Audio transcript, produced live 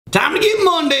Time to get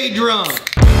Monday drunk.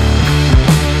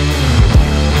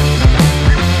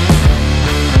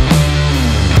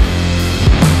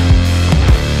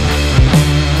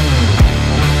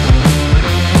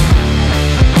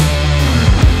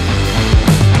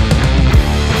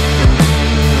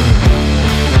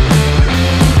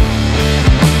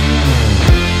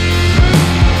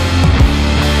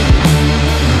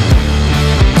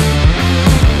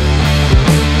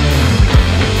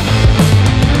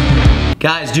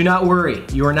 Guys, do not worry.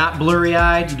 You are not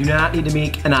blurry-eyed. You do not need to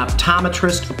make an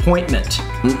optometrist appointment.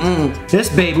 This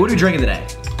baby, what are we drinking today?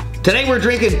 Today we're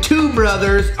drinking Two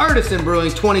Brothers Artisan Brewing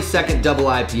 22nd Double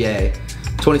IPA.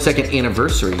 22nd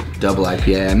Anniversary Double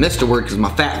IPA. I missed a word because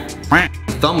my fat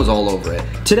thumb was all over it.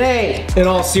 Today, in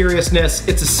all seriousness,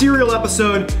 it's a cereal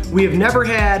episode. We have never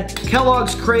had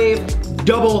Kellogg's Krave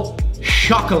Double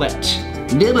Chocolate.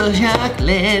 Double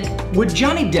chocolate. Would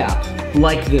Johnny Depp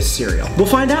like this cereal? We'll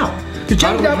find out.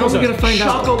 Johnny Depp was a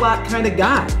chocolate kind of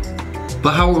guy.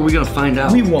 But how are we gonna find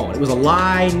out? We won't. It was a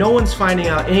lie. No one's finding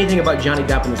out anything about Johnny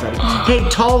Depp in this episode. Hey,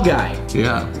 tall guy.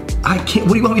 Yeah. I can't.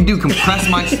 What do you want me to do? Compress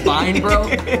my spine, bro?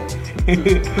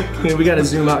 We gotta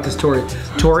zoom out because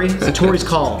Tori's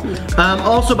call.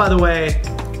 Also, by the way,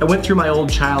 I went through my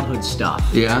old childhood stuff.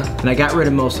 Yeah. And I got rid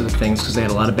of most of the things because they had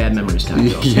a lot of bad memories tied to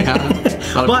them. Yeah.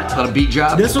 A lot of beat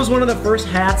job. This was one of the first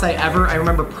hats I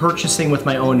remember purchasing with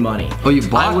my own money. Oh, you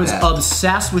bought I was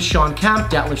obsessed with Sean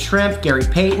Kemp, Detlef Schrempf, Gary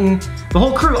Payton, the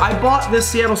whole crew. I bought this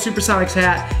Seattle Supersonics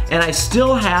hat and I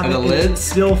still have it. And the lid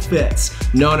still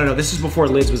fits. No. This is before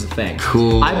lids was a thing.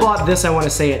 Cool. I bought this, I want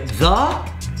to say it, the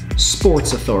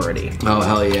Sports Authority. Oh,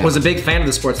 hell yeah. Was a big fan of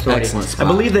the Sports Authority. Excellent spot. I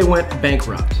believe they went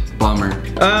bankrupt. Bummer.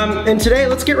 And today,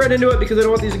 let's get right into it because I don't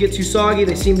want these to get too soggy.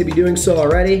 They seem to be doing so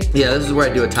already. Yeah, this is where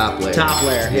I do a top layer. Top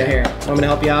layer, yeah, here. I'm gonna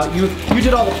help you out. You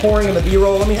did all the pouring and the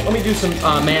B-roll. Let me do some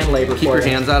man labor Keep for you. your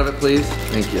hands out of it, please.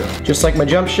 Thank you. Just like my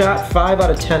jump shot, 5 out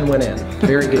of 10 went in.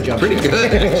 Very good jump Pretty shot.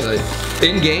 good, actually.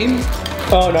 In game?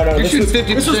 Oh, no. This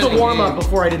was the warm-up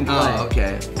before I didn't play. Oh,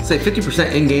 okay. Say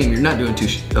 50% in game, you're not doing too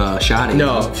shoddy.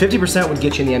 No, 50% would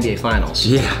get you in the NBA Finals.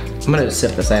 Yeah. I'm gonna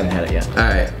sip this, I haven't had it yet.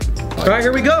 All right,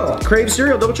 here we go. Krave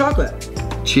cereal, double chocolate.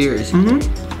 Cheers.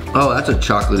 Oh, that's a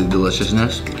chocolatey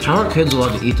deliciousness. How are kids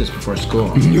allowed to eat this before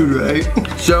school? You're right.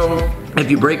 So, if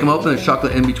you break them open, there's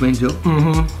chocolate in between too?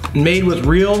 Made with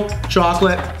real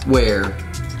chocolate. Where?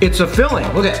 It's a filling,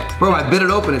 look at it. Bro, I bit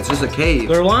it open, it's just a cave.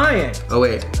 They're lying. Oh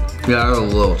wait, yeah, a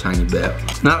little tiny bit.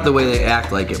 Not the way they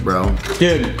act like it, bro.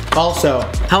 Dude, also,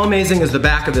 how amazing is the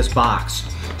back of this box?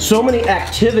 So many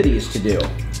activities to do.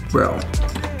 Bro.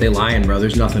 They lying, bro,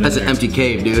 there's nothing That's in an there. empty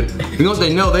cave, dude. You know what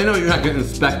they know? They know you're not gonna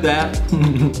inspect that.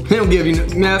 They don't give you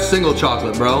not a single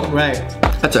chocolate, bro. Right.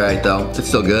 That's all right though, it's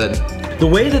still good. The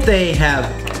way that they have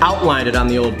outlined it on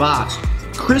the old box,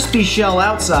 crispy shell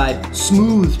outside,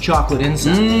 smooth chocolate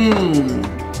inside.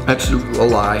 That's a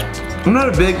lie. I'm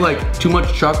not a big, like, too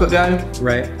much chocolate guy.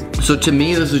 Right. So to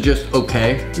me, this is just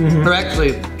okay. Or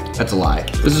actually, that's a lie.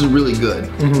 This is really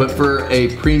good. But for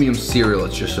a premium cereal,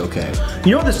 it's just okay.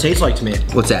 You know what this tastes like to me?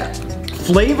 What's that?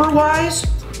 Flavor-wise,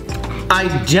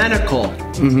 identical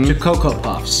to Cocoa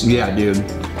Puffs. Yeah, dude.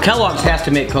 Kellogg's has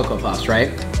to make Cocoa Puffs, right?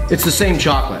 It's the same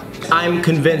chocolate. I'm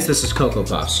convinced this is Cocoa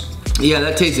Puffs. Yeah,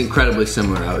 that tastes incredibly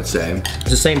similar, I would say. It's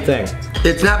the same thing.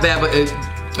 It's not bad, but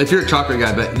if you're a chocolate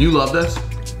guy, but you love this?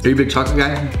 Are you a big chocolate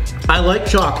guy? I like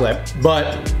chocolate,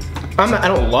 but I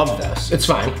don't love this. It's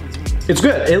fine. It's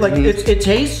good. It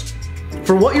tastes,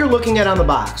 for what you're looking at on the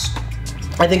box,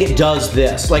 I think it does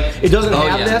this. Like, it doesn't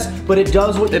have this, but it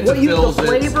does the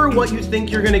flavor, what you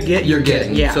think you're gonna get, you're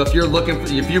getting. Yeah. So if you're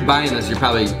buying this, you're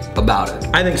probably about it.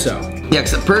 I think so. Yeah,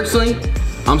 because personally,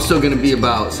 I'm still gonna be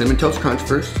about Cinnamon Toast Crunch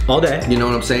first. All day. You know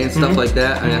what I'm saying? Stuff like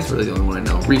that. I mean, that's really the only one I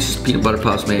know. Reese's Peanut Butter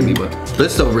Puffs maybe, but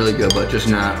it's still really good, but just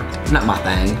not my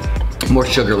thing. More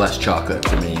sugar, less chocolate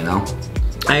for me, you know?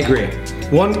 I agree.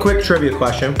 One quick trivia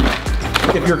question.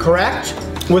 If you're correct,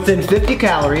 within 50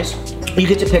 calories, you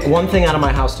get to pick one thing out of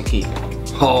my house to keep.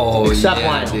 Oh, Except yeah,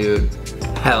 Lionel. dude.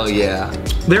 Hell yeah.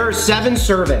 There are 7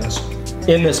 servings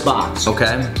in this box.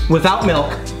 Okay. Without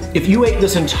milk, if you ate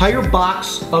this entire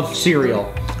box of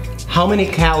cereal, how many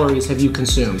calories have you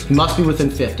consumed? You must be within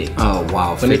 50. Oh,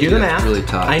 wow. Let me do the math. Really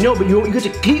tough. I know, but you get to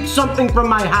keep something from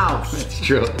my house. It's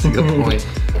true. That's a good point.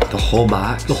 The whole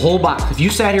box? The whole box. If you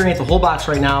sat here and ate the whole box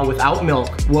right now without milk,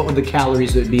 what would the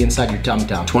calories that would be inside your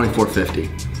tum-tum? 2450.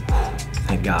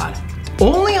 Thank God.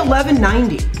 Only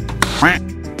 $11.90.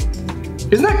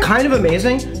 Isn't that kind of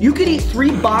amazing? You could eat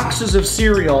 3 boxes of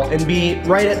cereal and be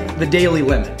right at the daily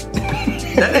limit.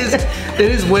 It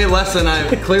is way less than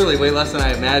clearly way less than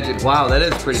I imagined. Wow, that is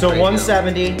pretty crazy. So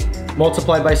 170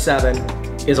 multiplied by 7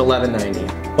 is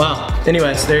 $11.90. Wow.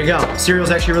 Anyways, there you go.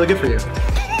 Cereal's actually really good for you.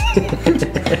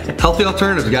 Healthy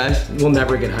alternatives, guys. We'll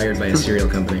never get hired by a cereal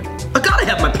company. I gotta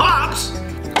have my Pops!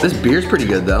 This beer's pretty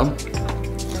good though.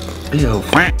 Ew.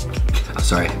 Oh,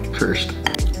 sorry, cursed.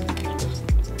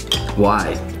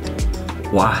 Why?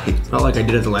 Why? Not like I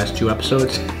did it the last 2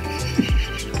 episodes.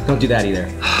 Don't do that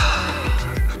either.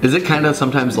 Is it kind of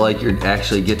sometimes like you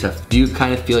actually get to, do you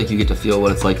kind of feel like you get to feel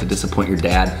what it's like to disappoint your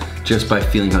dad just by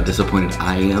feeling how disappointed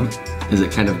I am? Does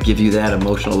it kind of give you that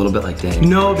emotional a little bit like, dang?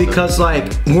 No, because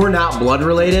like, we're not blood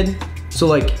related. So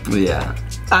like, yeah.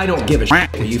 I don't give a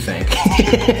shit what you think.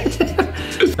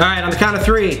 All right, on the count of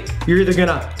 3, you're either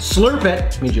gonna slurp it,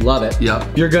 which means you love it.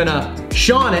 Yep. You're gonna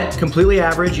Sean it, completely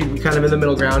average, you'd be kind of in the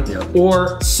middle ground. Yep.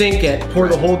 Or sink it, pour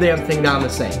the whole damn thing down the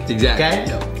sink. Exactly. Okay?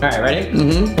 Yep. All right, ready?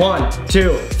 Mm-hmm. 1,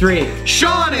 2, 3.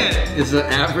 Sean it! It's an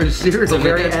average cereal. It's a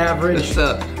very average.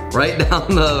 It's right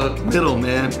down the middle,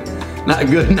 man. Not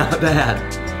good, not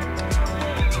bad.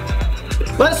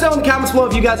 Let us know in the comments below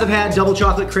if you guys have had double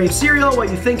chocolate Krave cereal, what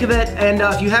you think of it, and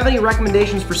if you have any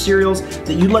recommendations for cereals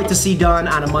that you'd like to see done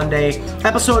on a Monday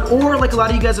episode, or like a lot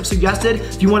of you guys have suggested,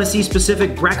 if you want to see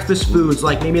specific breakfast foods,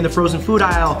 like maybe in the frozen food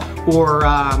aisle, or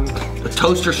the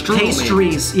toaster strudel,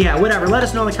 pastries, yeah, whatever. Let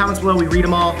us know in the comments below. We read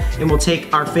them all, and we'll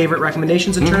take our favorite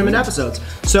recommendations and turn them into episodes.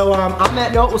 So on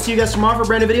that note, we'll see you guys tomorrow for a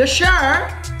brand new video.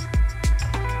 Sure.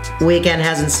 Weekend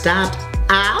hasn't stopped.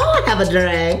 I'll have a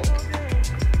drink.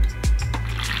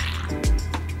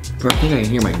 Bro, I think I can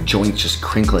hear my joints just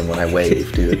crinkling when I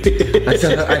wave, dude.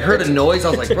 I heard a noise, I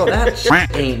was like, bro, that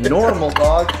shit ain't normal,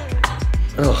 dog.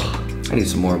 Ugh, I need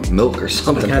some more milk or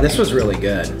something. Yeah, this was really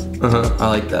good. I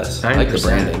like this. I like the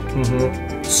branding.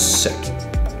 Mm-hmm. Sick.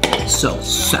 So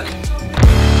sick.